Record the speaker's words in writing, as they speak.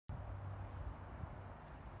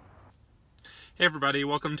Hey everybody,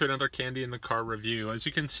 welcome to another Candy in the Car review. As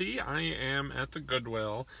you can see, I am at the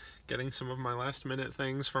Goodwill getting some of my last minute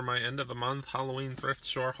things for my end of the month Halloween thrift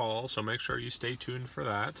store haul, so make sure you stay tuned for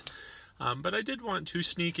that. But I did want to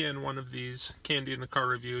sneak in one of these Candy in the Car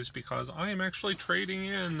reviews because I am actually trading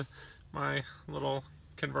in my little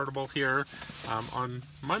convertible here on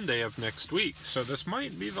Monday of next week. So this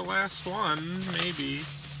might be the last one, maybe.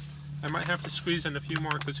 I might have to squeeze in a few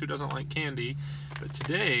more because who doesn't like candy? But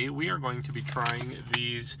today we are going to be trying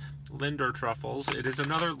these Lindor Truffles. It is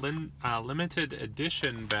another limited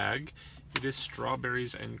edition bag. It is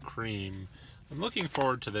strawberries and cream. I'm looking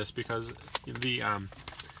forward to this because the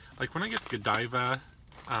like when I get the Godiva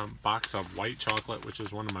box of white chocolate, which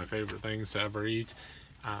is one of my favorite things to ever eat,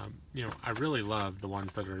 you know, I really love the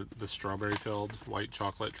ones that are the strawberry filled white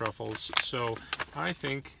chocolate truffles. So I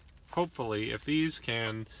think hopefully if these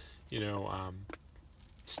can, you know,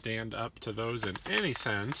 stand up to those in any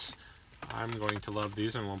sense, I'm going to love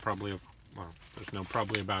these, and we'll probably have, well, there's no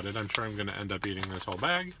probably about it, I'm sure I'm going to end up eating this whole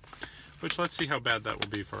bag, which let's see how bad that will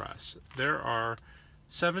be for us. There are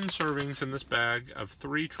 7 servings in this bag of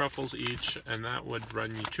 3 truffles each, and that would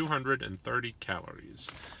run you 230 calories.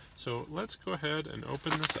 So let's go ahead and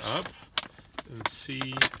open this up and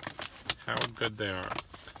see how good they are.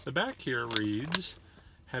 The back here reads,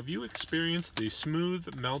 "Have you experienced the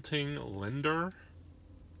smooth melting Lindor?"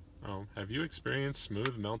 Oh, have you experienced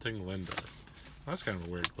smooth melting Lindor? That's kind of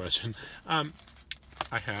a weird question. I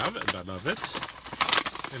have, and I love it.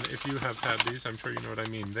 And if you have had these, I'm sure you know what I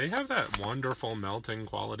mean. They have that wonderful melting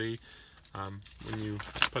quality. When you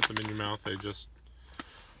put them in your mouth, they just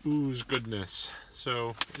ooze goodness.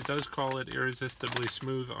 So it does call it irresistibly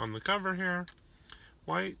smooth on the cover here.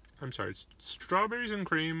 It's strawberries and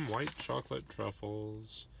cream, white chocolate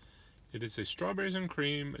truffles. It is a strawberries and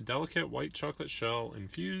cream, a delicate white chocolate shell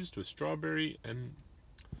infused with strawberry and...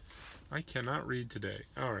 I cannot read today.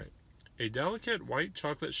 Alright. A delicate white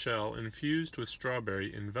chocolate shell infused with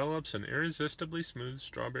strawberry envelops an irresistibly smooth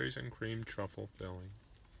strawberries and cream truffle filling.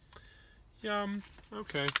 Yum.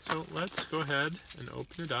 Okay, so let's go ahead and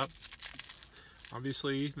open it up.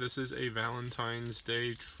 Obviously, this is a Valentine's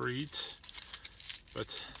Day treat,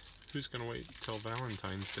 but who's going to wait till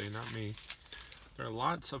Valentine's Day? Not me. There are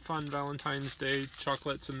lots of fun Valentine's Day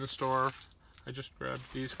chocolates in the store. I just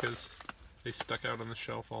grabbed these because they stuck out on the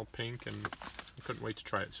shelf all pink and I couldn't wait to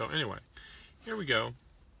try it. So anyway, here we go.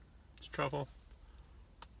 It's truffle.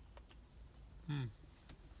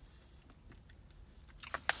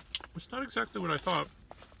 It's not exactly what I thought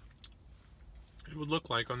it would look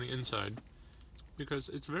like on the inside because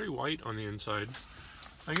it's very white on the inside.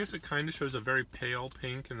 I guess it kind of shows a very pale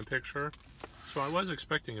pink in the picture. So I was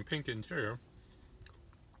expecting a pink interior,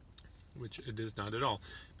 which it is not at all.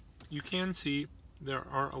 You can see there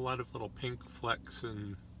are a lot of little pink flecks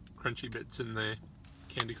and crunchy bits in the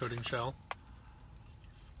candy coating shell.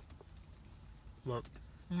 But,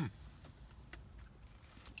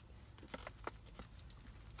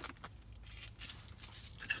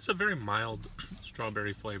 it has a very mild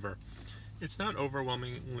strawberry flavor. It's not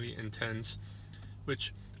overwhelmingly intense,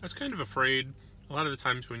 which I was kind of afraid. A lot of the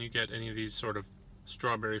times when you get any of these sort of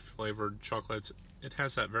strawberry flavored chocolates, it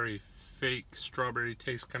has that very fake strawberry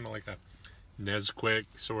taste, kind of like a Nesquik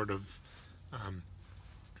sort of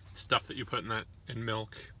stuff that you put in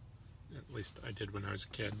milk. At least I did when I was a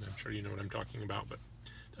kid, and I'm sure you know what I'm talking about, but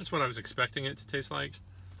that's what I was expecting it to taste like.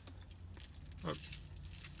 Oh.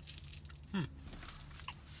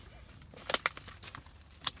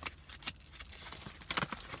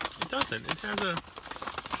 It doesn't. It has a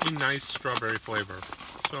nice strawberry flavor,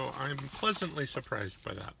 so I'm pleasantly surprised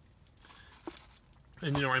by that.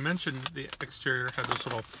 And you know, I mentioned the exterior had those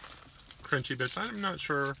little crunchy bits. I'm not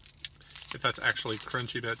sure if that's actually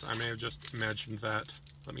crunchy bits. I may have just imagined that.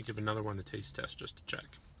 Let me give another one a taste test just to check.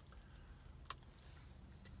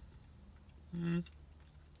 I'm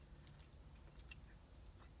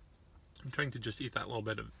trying to just eat that little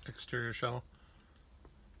bit of exterior shell.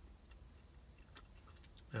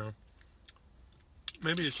 Yeah.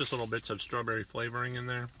 Maybe it's just little bits of strawberry flavoring in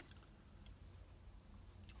there.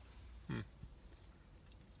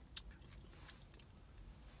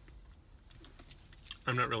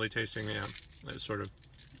 I'm not really tasting that sort of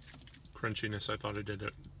crunchiness I thought I did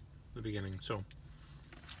at the beginning. So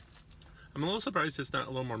I'm a little surprised it's not a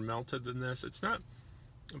little more melted than this. It's not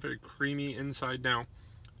a very creamy inside. Now,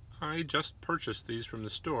 I just purchased these from the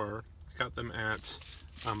store. I got them at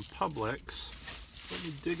Publix. Let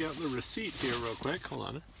me dig out the receipt here real quick. Hold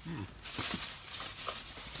on.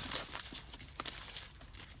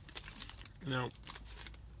 Now,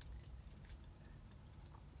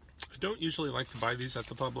 I don't usually like to buy these at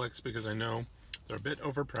the Publix because I know They're a bit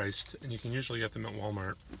overpriced, and you can usually get them at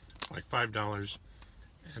Walmart, like $5.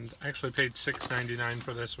 And I actually paid $6.99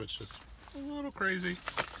 for this, which is a little crazy.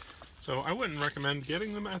 So I wouldn't recommend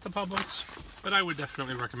getting them at the Publix, but I would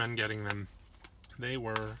definitely recommend getting them. They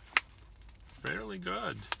were fairly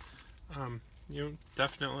good.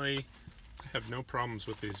 Definitely I have no problems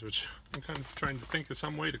with these, which I'm kind of trying to think of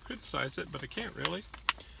some way to criticize it, but I can't really.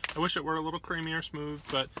 I wish it were a little creamy or smooth,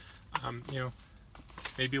 but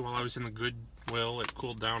maybe while I was in the Goodwill it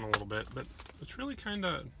cooled down a little bit, but it's really kind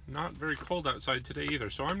of not very cold outside today either,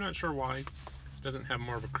 so I'm not sure why it doesn't have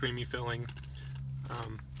more of a creamy filling,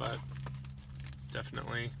 but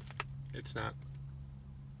definitely it's not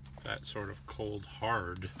that sort of cold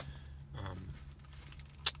hard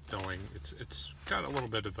filling. It's got a little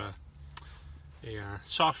bit of a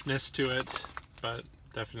softness to it, but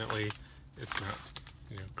definitely it's not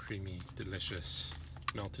creamy, delicious,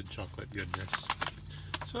 melted chocolate goodness.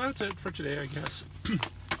 So that's it for today, I guess.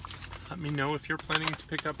 Let me know if you're planning to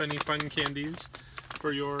pick up any fun candies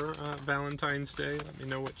for your Valentine's Day. Let me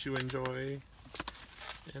know what you enjoy.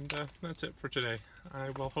 And that's it for today. I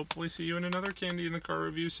will hopefully see you in another Candy in the Car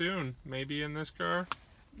review soon. Maybe in this car,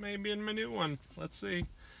 maybe in my new one. Let's see.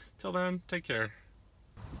 Till then, take care.